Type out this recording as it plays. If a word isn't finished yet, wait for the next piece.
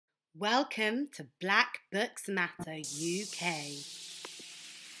Welcome to Black Books Matter UK,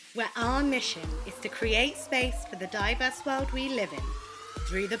 where our mission is to create space for the diverse world we live in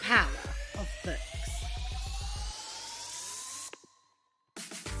through the power of books.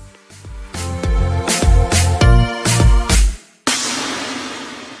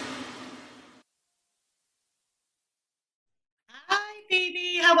 Hi,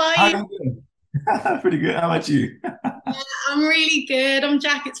 baby. How are Hi, you? I'm good. Pretty good. How about you? I'm really good. I'm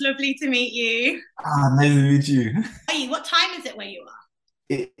Jack. It's lovely to meet you. Nice to meet you. Hey, what time is it where you are?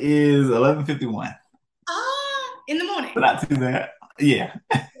 It is 11:51, In the morning. but not too bad. Yeah.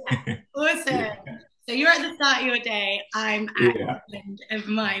 Yeah. Yeah. Awesome. So you're at the start of your day. I'm at Yeah. the end of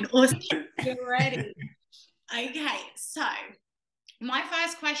mine. Awesome. You're ready. Okay, so my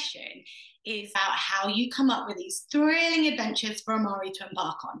first question is about how you come up with these thrilling adventures for Amari to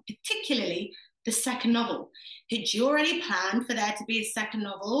embark on, particularly the second novel. Did you already plan for there to be a second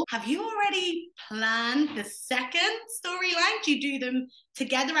novel? Have you already planned the second storyline? Do you do them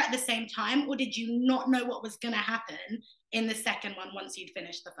together at the same time, or did you not know what was going to happen in the second one once you'd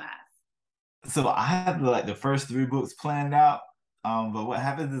finished the first? So I have like the first three books planned out. But what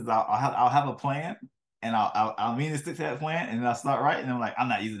happens is I'll have a plan, and I'll mean to stick to that plan, and then I'll start writing, and I'm like, I'm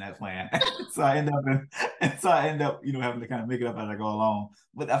not using that plan. So I end up having to kind of make it up as I go along.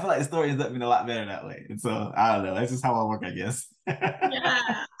 But I feel like the story ends up being a lot better that way. And so I don't know. That's just how I work, I guess. Yeah,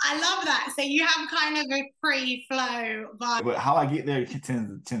 I love that. So you have kind of a free flow vibe. But how I get there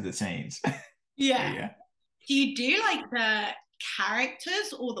tends to change. But Yeah. yeah. Do you do like the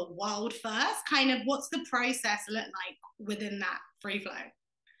characters or the world first? Kind of what's the process look like within that free flow?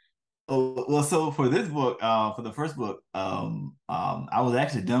 Oh, well, so for this book, for the first book, I was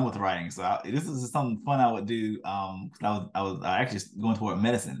actually done with writing. So this is something fun I would do. I was actually going toward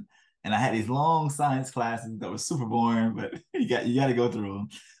medicine, and I had these long science classes that were super boring, but you got to go through them.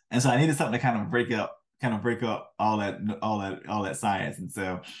 And so I needed something to kind of break up all that science. And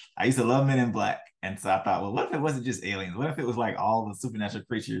so I used to love Men in Black, and so I thought, well, what if it wasn't just aliens? What if it was like all the supernatural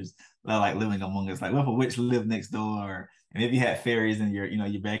creatures that are like living among us? Like, what if a witch lived next door? And if you had fairies in your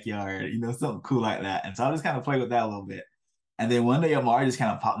backyard, something cool like that. And so I just kind of play with that a little bit. And then one day Amari just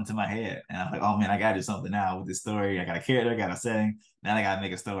kind of popped into my head. And I was like, oh man, I gotta do something now with this story. I got a character, I got a setting, now I gotta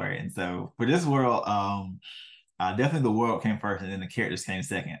make a story. And so for this world, definitely the world came first and then the characters came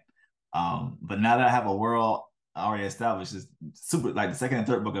second. But now that I have a world already established, it's super like the second and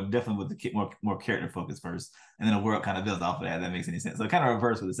third book are definitely with the more character focus first, and then the world kind of builds off of that. If that makes any sense. So kind of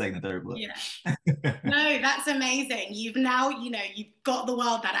reverse with the second and third book. Yeah. No, that's amazing. You've now, you've got the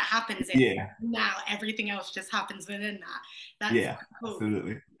world that it happens in. Yeah, Now everything else just happens within that. That's yeah, cool.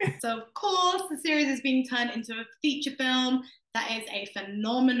 absolutely. So, of course, the series is being turned into a feature film. That is a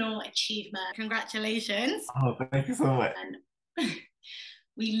phenomenal achievement. Congratulations. Oh, thank you so much. And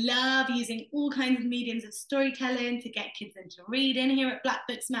we love using all kinds of mediums of storytelling to get kids into reading here at Black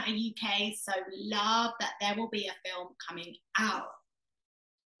Books Matter UK. So we love that there will be a film coming out.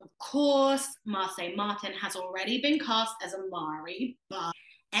 Of course, Marsai Martin has already been cast as Amari, but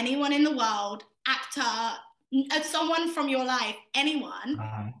anyone in the world, actor, someone from your life, anyone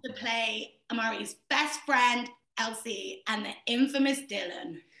Uh, to play Amari's best friend, Elsie, and the infamous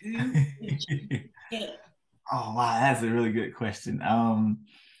Dylan, who would you pick? oh wow, that's a really good question.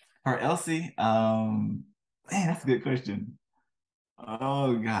 For Elsie, man, that's a good question.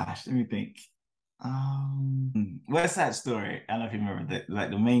 Oh gosh, let me think. West Side Story. I don't know if you remember that, like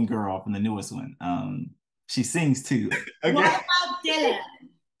the main girl from the newest one. She sings too. What Okay. about Dylan?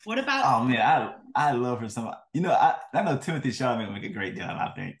 What about Oh man, I love her so much. I know Timothy Chalamet would make a great Dylan.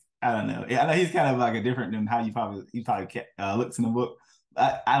 I think. I don't know. Yeah, I know he's kind of like a different than how he probably looks in the book.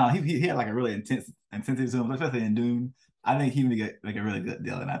 I don't know. He had like a really intense intensity to him, especially in Dune. I think he would make a really good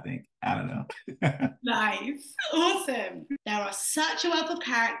Dylan. I think. I don't know. Nice? Awesome. There are such a wealth of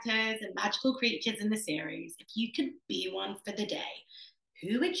characters and magical creatures in the series. If you could be one for the day,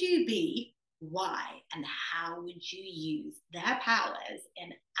 who would you be, why, and how would you use their powers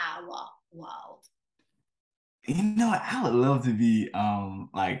in our world? I would love to be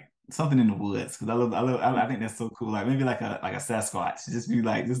like something in the woods because I think that's so cool. Like maybe like a Sasquatch, just be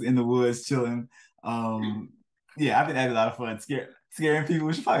like just in the woods chilling. Um, yeah, I think that'd be a lot of fun. Scaring people,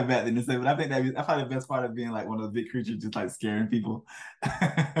 which is probably bad thing to say, but that's probably the best part of being like one of the big creatures, just like scaring people.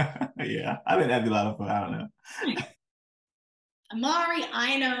 Yeah, I think that'd be a lot of fun. I don't know. Amari,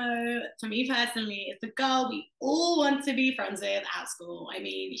 I know, for me personally, is the girl we all want to be friends with at school. I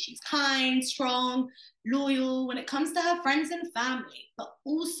mean, she's kind, strong, loyal when it comes to her friends and family, but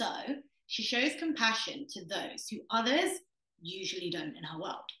also she shows compassion to those who others usually don't in her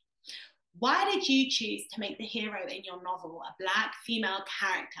world. Why did you choose to make the hero in your novel a Black female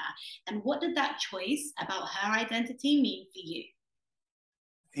character? And what did that choice about her identity mean for you?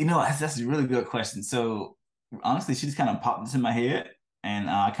 That's a really good question. So honestly, she just kind of popped into my head, and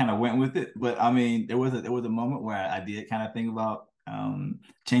I kind of went with it. But I mean, there was a moment where I did kind of think about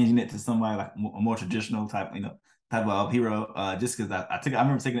changing it to somebody like a more traditional type, type of hero. Just because I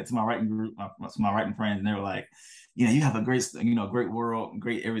remember taking it to my writing group, to my writing friends, and they were like, you have a great world,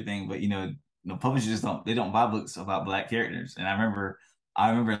 great everything, but publishers just don't buy books about Black characters. And I remember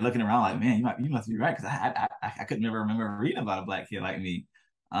looking around like, man, you must be right, because I couldn't ever remember reading about a Black kid like me.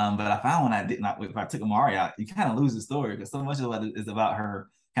 But I found when I did not, if I took Amari out, you kind of lose the story, because so much of it is about her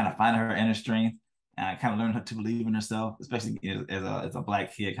kind of finding her inner strength and kind of learning how to believe in herself, especially as a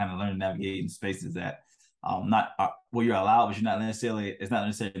Black kid, kind of learning to navigate in spaces that not where you're allowed, but it's not necessarily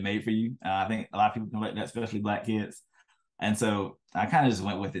made for you. I think a lot of people can relate that, especially Black kids. And so I kind of just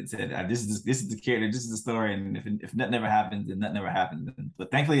went with it and said, this is the character, this is the story, and if that never happens, then that never happened.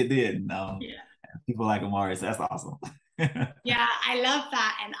 But thankfully it did. And, Yeah. people like Amari, so that's awesome. Yeah, I love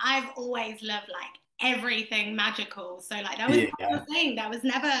that. And I've always loved like everything magical. So like that was Yeah, never a thing. There was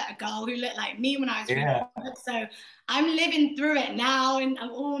never a girl who looked like me when I was reading yeah, the book. So I'm living through it now in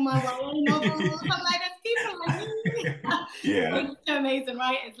all my YA novels. I'm like, there's people like me. yeah. It's so amazing,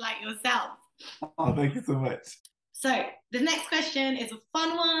 right? It's like yourself. Oh, thank you so much. So the next question is a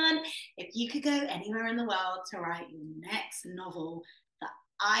fun one. If you could go anywhere in the world to write your next novel, the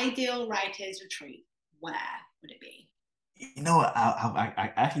ideal writer's retreat, where would it be? What?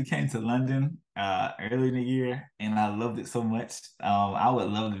 I actually came to London early in the year, and I loved it so much. I would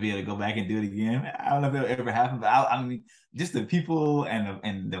love to be able to go back and do it again. I don't know if it'll ever happen, but I mean, just the people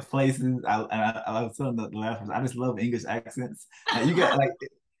and the places. I was telling the last person, I just love English accents. Like you got like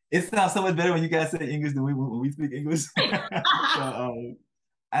it sounds so much better when you guys say English than when we speak English. So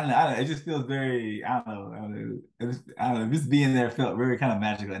I don't know. It just feels very. I don't know. I don't know. Just being there felt very kind of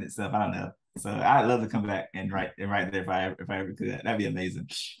magical in itself. I don't know. So I'd love to come back and write there if I ever could. That'd be amazing.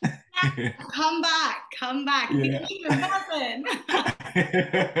 Come back, come back. We Yeah. can meet in person.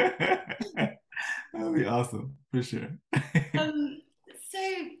 That'd be awesome for sure. um, so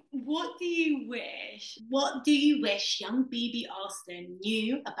what do you wish young BB Alston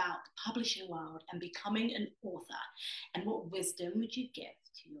knew about the publishing world and becoming an author? And what wisdom would you give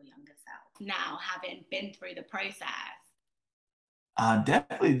to your younger self now, having been through the process?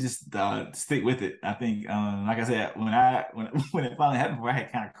 Definitely just stick with it. I think, like I said, when it finally happened, I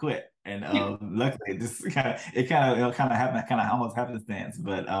had kind of quit, and luckily, it kind of happened, kind of almost happenstance.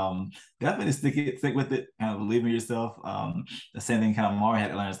 But definitely stick with it. Kind of believe in yourself. The same thing, kind of Mari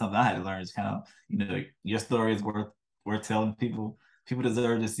had to learn. Something I had to learn is kind of your story is worth telling people. People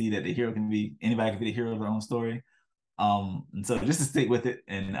deserve to see that the hero can be anybody can be the hero of their own story. And so just to stick with it,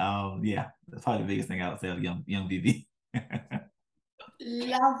 and yeah, that's probably the biggest thing I would say to young BB.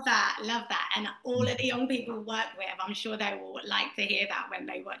 Love that, love that. And all of the young people work with, I'm sure they will like to hear that when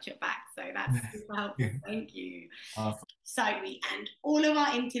they watch it back. So that's super helpful. Thank you. Awesome. So we end all of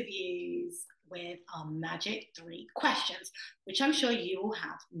our interviews with our magic three questions, which I'm sure you will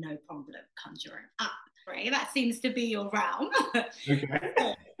have no problem conjuring up. Right? That seems to be your realm.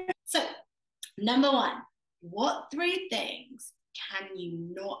 Okay. So, number one, what three things can you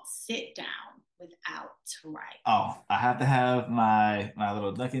not sit down without trying? Oh, I have to have my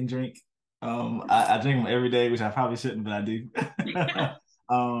little Dunkin' drink. I drink them every day, which I probably shouldn't, but I do.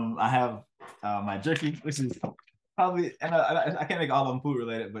 I have my jerky, which is probably, and I can't make all of them food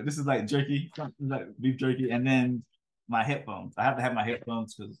related, but this is like jerky, like beef jerky, and then my headphones. I have to have my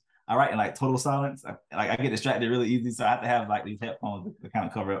headphones because I write in like total silence. I get distracted really easy, so I have to have like these headphones to kind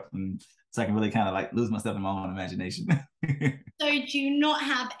of cover up, and so I can really kind of like lose myself in my own imagination. So, do you not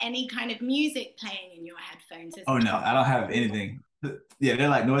have any kind of music playing in your headphones? Oh no, I don't have anything. Yeah, they're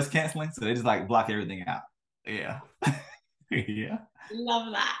like noise canceling, so they just like block everything out. Yeah. Yeah.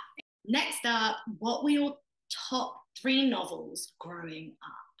 Love that. Next up, what were your top three novels growing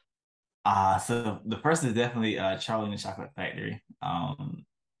up? So the first is definitely Charlie and the Chocolate Factory.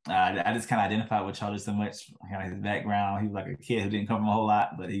 I just kind of identified with Charlie so much, kind of his background. He was like a kid who didn't come from a whole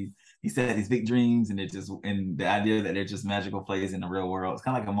lot, but he said these big dreams, and the idea that they're just magical plays in the real world. It's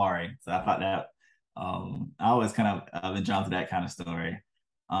kind of like Amari. So I thought that I always kind of been drawn to that kind of story.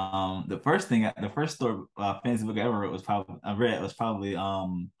 The first story fantasy book I ever read was probably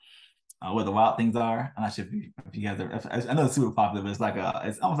Where the Wild Things Are. I'm not sure if you guys ever, I know it's super popular, but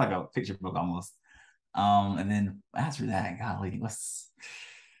it's almost like a picture book almost. And then after that, golly, what's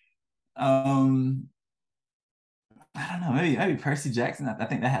um I don't know, maybe Percy Jackson. I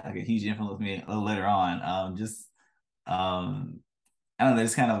think that had like a huge influence on me a little later on. Just um I don't know,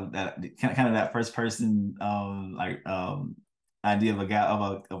 it's kind of that first person idea of a guy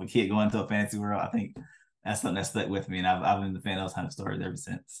of a kid going to a fantasy world. I think that's something that stuck with me, and I've been a fan of those kind of stories ever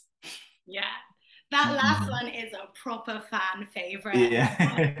since. Yeah. That last Mhm. one is a proper fan favorite. Yeah,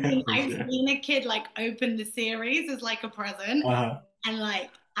 for I've sure. seen a kid like open the series as like a present, Uh-huh. and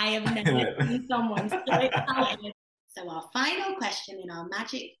like I have never seen someone so excited. So our final question in our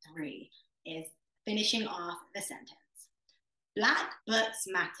magic three is finishing off the sentence. Black books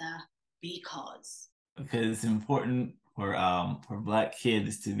matter because. Because it's important for Black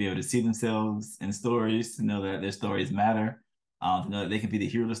kids to be able to see themselves in stories, to know that their stories matter, to know that they can be the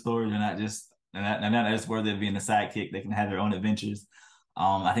hero of the story. They're not just worthy of being a sidekick. They can have their own adventures.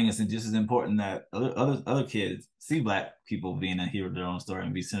 I think it's just as important that other kids see Black people being a hero of their own story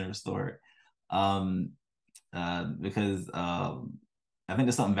and be center of the story. Um, because I think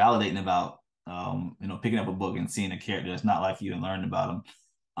there's something validating about picking up a book and seeing a character that's not like you and learning about them,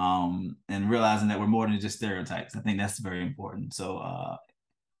 and realizing that we're more than just stereotypes. I think that's very important. So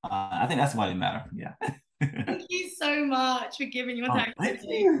I think that's why they matter. Yeah. Thank you so much for giving your time Thank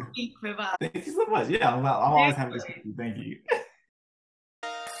today to you. speak with us. Thank you so much. Yeah, I'm always happy to speak to you. Thank you.